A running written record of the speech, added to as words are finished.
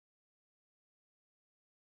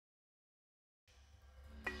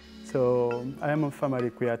So I am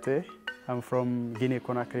N'famady Kouyaté. I'm from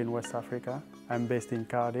Guinea-Conakry in West Africa. I'm based in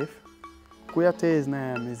Cardiff. Kouyaté's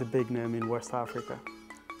name is a big name in West Africa.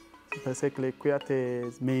 Basically,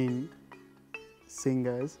 Kouyaté's main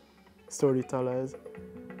singers, storytellers,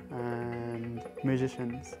 and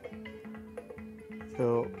musicians.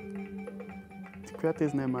 So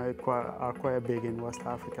Kouyaté's name are quite big in West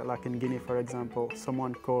Africa. Like in Guinea, for example,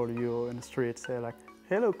 someone call you in the street, say like,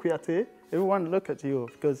 "Hello, Kouyaté." Everyone look at you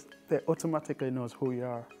because they automatically knows who you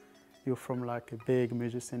are. You're from like a big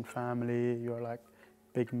musician family. You're like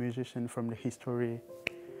big musician from the history.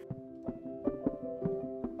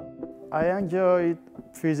 I enjoy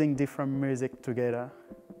fusing different music together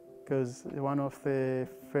because it's one of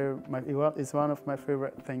my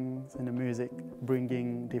favorite things in the music,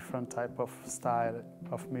 bringing different type of style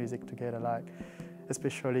of music together, like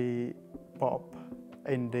especially pop,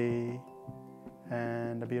 indie,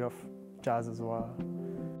 and a bit of jazz as well.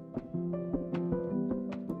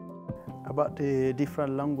 About the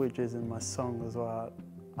different languages in my song as well,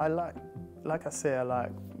 I like I say, I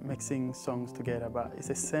like mixing songs together, but it's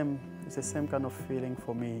the same kind of feeling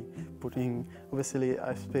for me. Obviously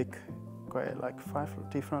I speak quite like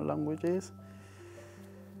 5 different languages,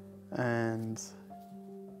 and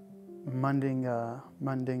Manding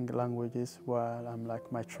languages, while I'm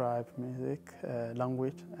like my tribe music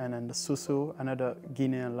language, and then the Susu, another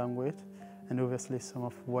Guinean language, and obviously some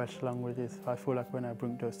of Welsh languages. I feel like when I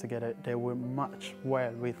bring those together, they will match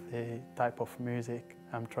well with the type of music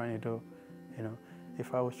I'm trying to do. You know,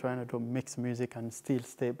 if I was trying to do mixed music and still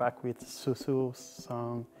stay back with Susu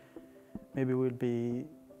song, maybe it would be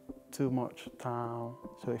too much town.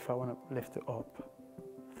 So if I want to lift it up,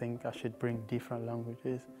 I think I should bring different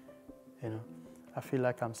languages. You know, I feel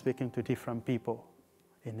like I'm speaking to different people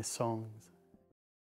in the songs.